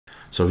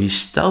So he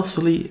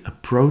stealthily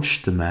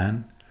approached the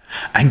man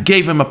and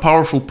gave him a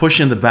powerful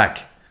push in the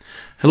back.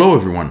 Hello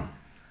everyone,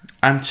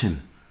 I'm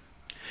Tim.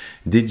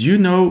 Did you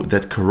know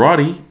that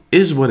karate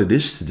is what it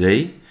is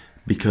today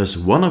because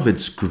one of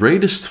its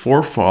greatest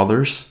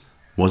forefathers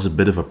was a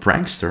bit of a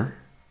prankster?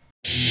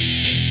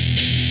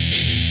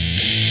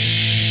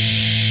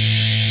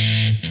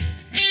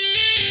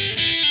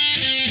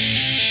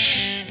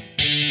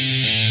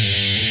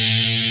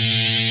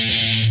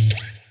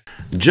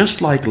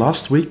 Just like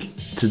last week,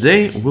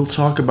 today we'll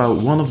talk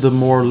about one of the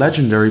more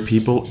legendary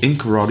people in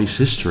karate's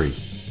history,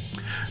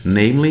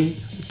 namely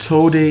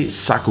Toude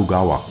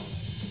Sakugawa.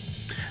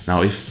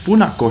 Now, if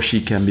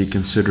Funakoshi can be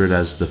considered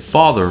as the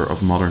father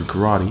of modern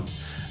karate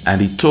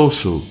and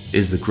Itosu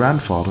is the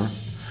grandfather,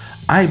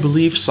 I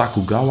believe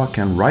Sakugawa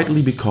can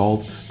rightly be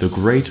called the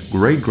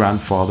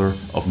great-great-grandfather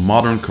of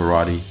modern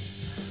karate,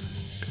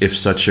 if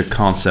such a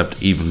concept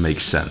even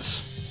makes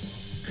sense.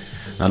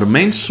 Now, the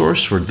main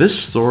source for this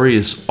story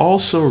is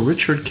also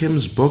Richard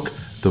Kim's book,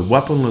 The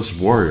Weaponless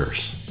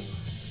Warriors.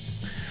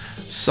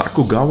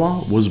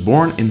 Sakugawa was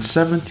born in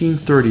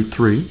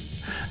 1733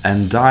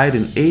 and died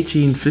in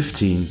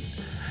 1815,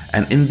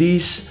 and in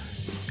this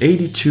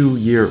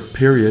 82-year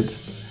period,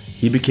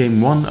 he became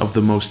one of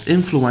the most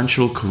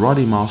influential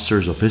karate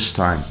masters of his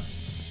time.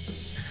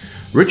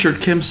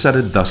 Richard Kim said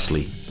it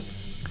thusly: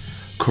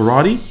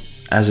 "Karate,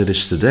 as it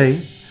is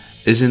today,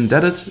 is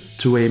indebted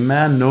to a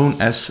man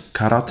known as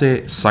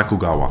Karate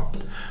Sakugawa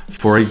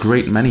for a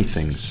great many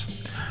things.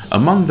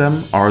 Among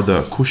them are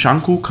the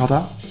Kushanku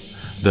kata,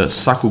 the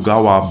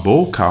Sakugawa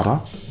Bo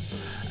kata,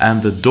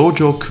 and the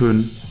Dojo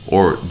kun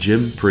or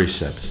gym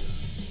precept."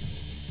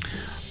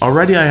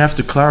 Already I have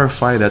to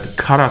clarify that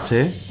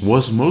karate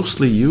was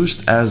mostly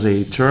used as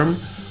a term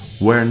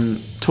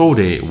when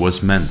Toude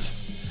was meant.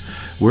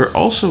 We're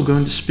also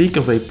going to speak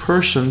of a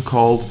person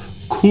called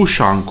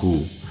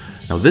Kushanku.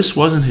 Now, this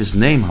wasn't his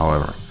name,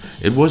 however.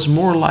 It was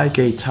more like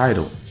a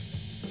title.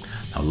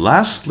 Now,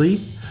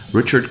 lastly,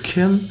 Richard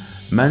Kim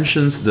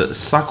mentions the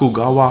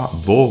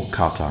Sakugawa Bo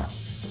kata.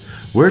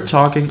 We're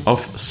talking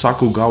of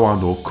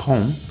Sakugawa no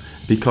kon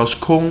because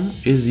kon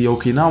is the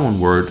Okinawan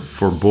word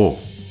for bo.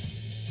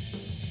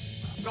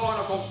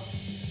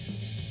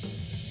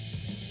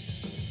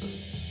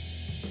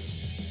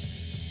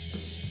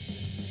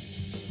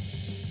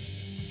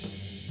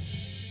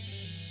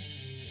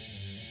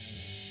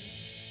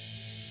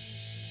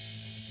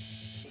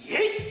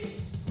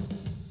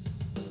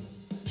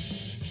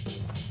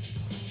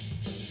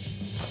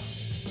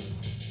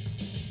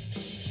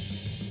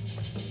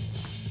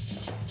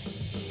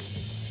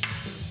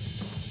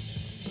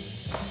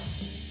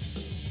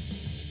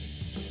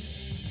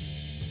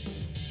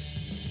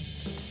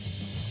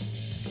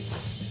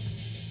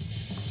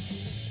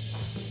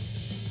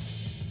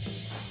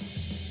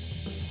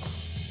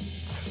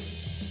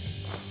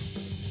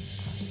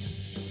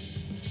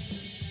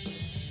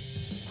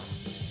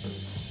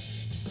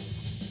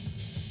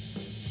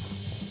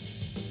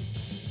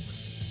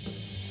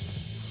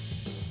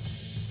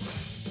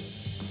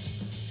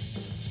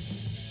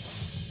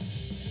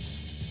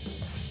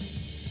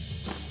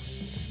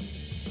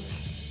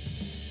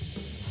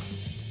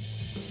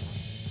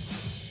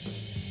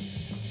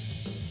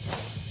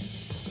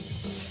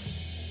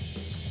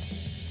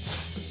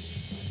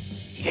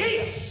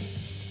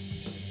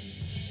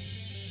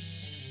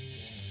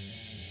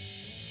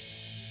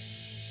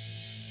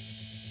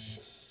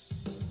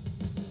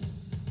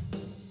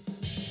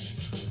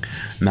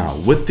 Now,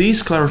 with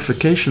these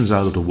clarifications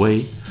out of the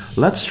way,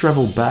 let's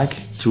travel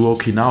back to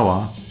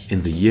Okinawa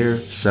in the year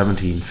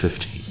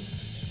 1750.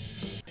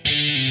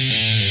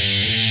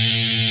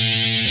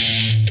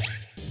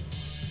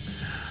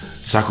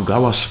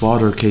 Sakugawa's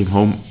father came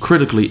home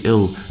critically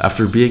ill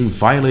after being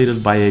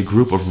violated by a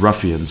group of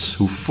ruffians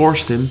who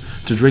forced him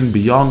to drink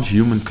beyond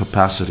human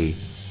capacity.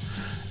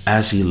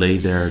 As he lay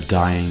there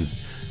dying,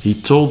 he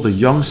told the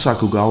young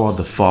Sakugawa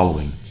the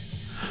following: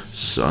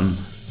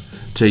 "Son,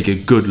 take a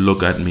good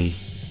look at me.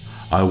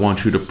 I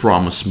want you to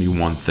promise me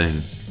one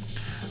thing.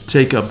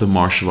 Take up the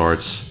martial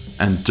arts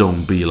and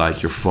don't be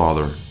like your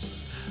father.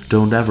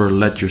 Don't ever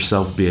let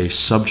yourself be a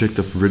subject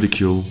of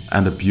ridicule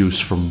and abuse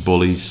from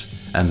bullies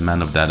and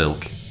men of that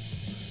ilk."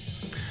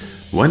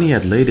 When he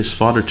had laid his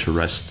father to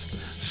rest,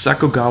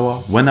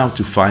 Sakugawa went out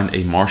to find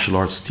a martial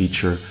arts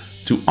teacher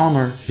to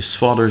honor his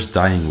father's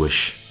dying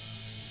wish.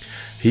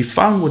 He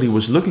found what he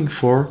was looking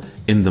for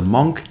in the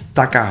monk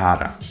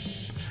Takahara.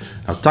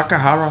 Now,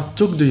 Takahara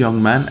took the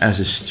young man as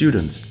his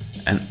student,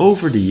 and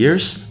over the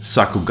years,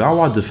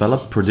 Sakugawa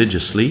developed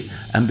prodigiously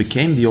and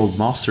became the old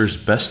master's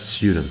best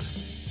student.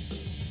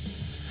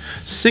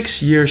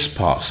 6 years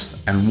passed,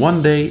 and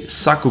one day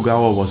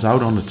Sakugawa was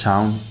out on the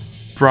town,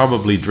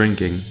 probably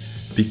drinking,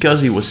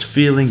 because he was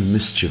feeling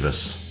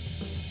mischievous.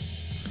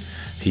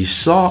 He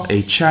saw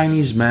a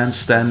Chinese man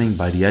standing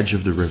by the edge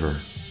of the river,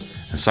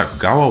 and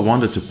Sakugawa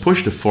wanted to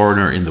push the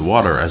foreigner in the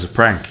water as a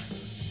prank.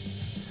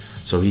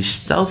 So he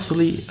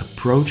stealthily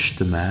approached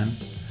the man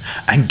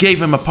and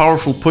gave him a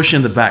powerful push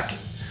in the back.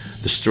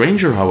 The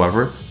stranger,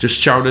 however, just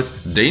shouted,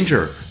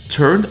 "Danger!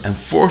 turned and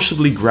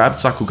forcibly grabbed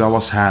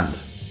Sakugawa's hand.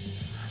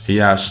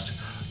 He asked,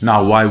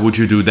 "Now why would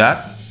you do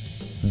that?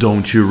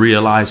 Don't you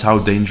realize how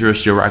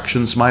dangerous your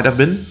actions might have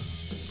been?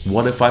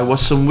 What if I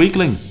was some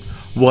weakling?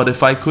 What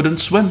if I couldn't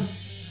swim?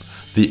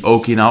 The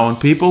Okinawan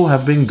people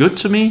have been good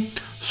to me,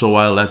 so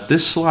I'll let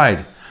this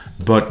slide,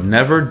 but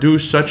never do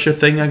such a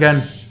thing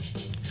again."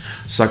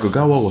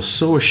 Sakugawa was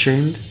so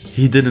ashamed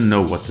he didn't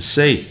know what to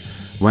say,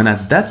 when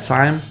at that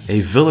time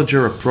a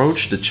villager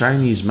approached the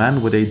Chinese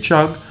man with a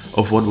jug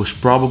of what was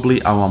probably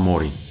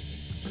awamori.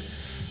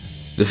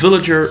 The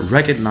villager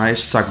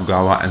recognized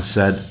Sakugawa and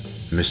said,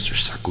 "Mr.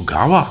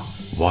 Sakugawa,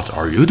 what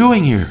are you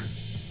doing here?"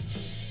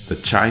 The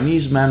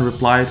Chinese man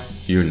replied,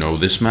 "You know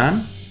this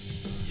man?"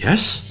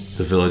 "Yes,"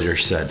 the villager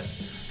said.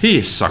 "He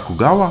is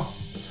Sakugawa,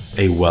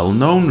 a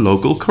well-known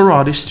local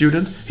karate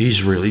student.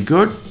 He's really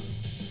good."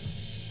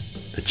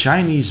 The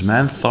Chinese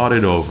man thought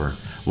it over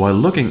while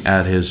looking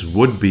at his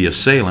would-be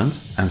assailant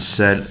and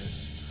said,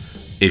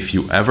 "If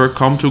you ever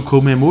come to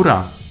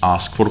Kumemura,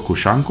 ask for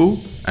Kushanku,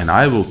 and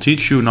I will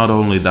teach you not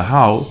only the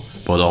how,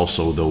 but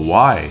also the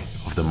why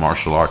of the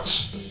martial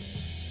arts."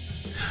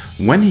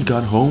 When he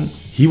got home,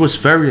 he was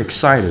very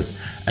excited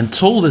and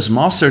told his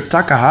master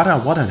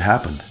Takahara what had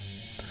happened.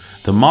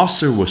 The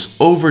master was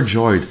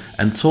overjoyed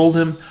and told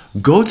him,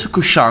 "Go to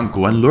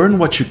Kushanku and learn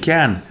what you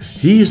can.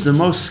 He is the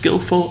most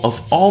skillful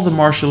of all the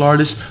martial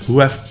artists who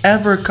have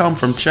ever come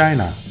from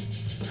China.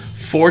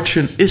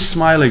 Fortune is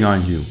smiling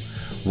on you.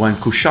 When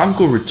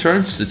Kushanku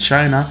returns to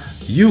China,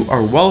 you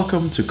are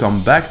welcome to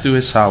come back to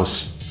his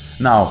house.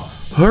 Now,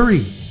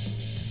 hurry!"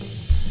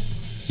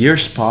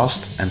 Years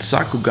passed and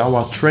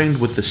Sakugawa trained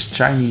with his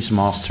Chinese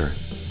master,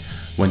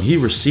 when he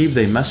received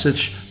a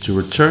message to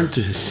return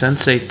to his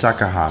sensei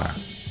Takahara.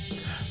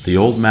 The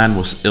old man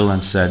was ill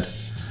and said,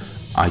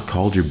 "I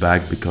called you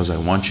back because I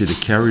want you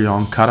to carry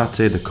on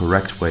karate the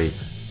correct way.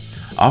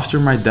 After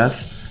my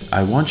death,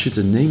 I want you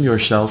to name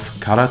yourself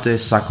Karate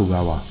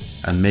Sakugawa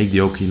and make the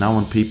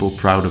Okinawan people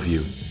proud of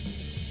you."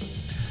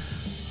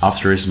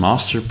 After his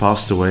master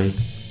passed away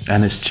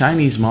and his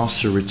Chinese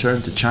master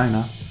returned to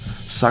China,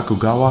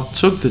 Sakugawa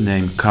took the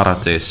name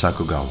Karate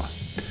Sakugawa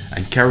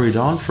and carried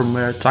on from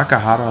where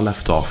Takahara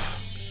left off.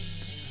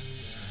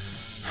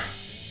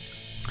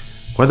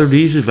 Whether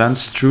these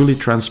events truly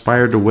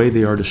transpired the way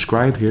they are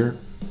described here,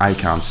 I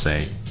can't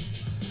say,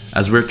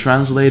 as we're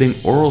translating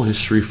oral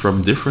history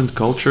from different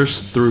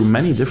cultures through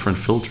many different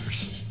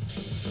filters.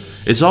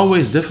 It's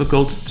always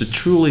difficult to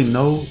truly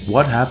know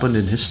what happened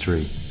in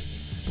history,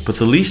 but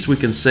the least we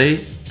can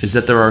say is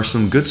that there are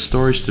some good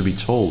stories to be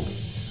told,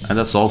 and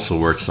that's also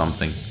worth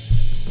something.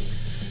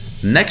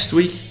 Next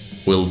week,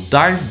 we'll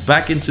dive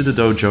back into the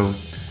dojo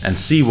and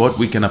see what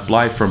we can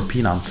apply from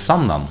Pinan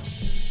Sandan.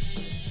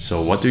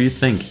 So what do you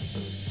think?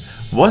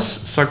 Was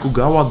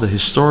Sakugawa the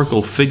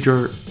historical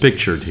figure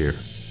pictured here?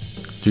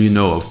 Do you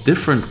know of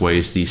different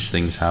ways these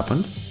things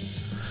happened?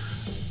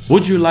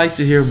 Would you like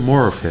to hear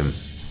more of him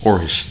or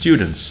his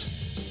students?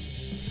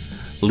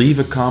 Leave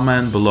a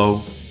comment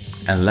below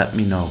and let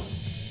me know.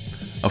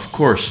 Of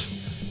course,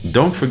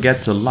 don't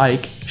forget to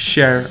like,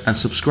 share and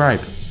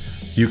subscribe.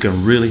 You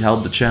can really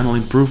help the channel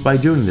improve by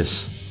doing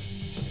this.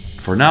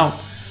 For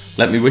now,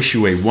 let me wish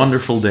you a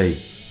wonderful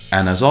day.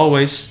 And as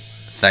always,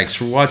 thanks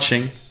for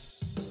watching.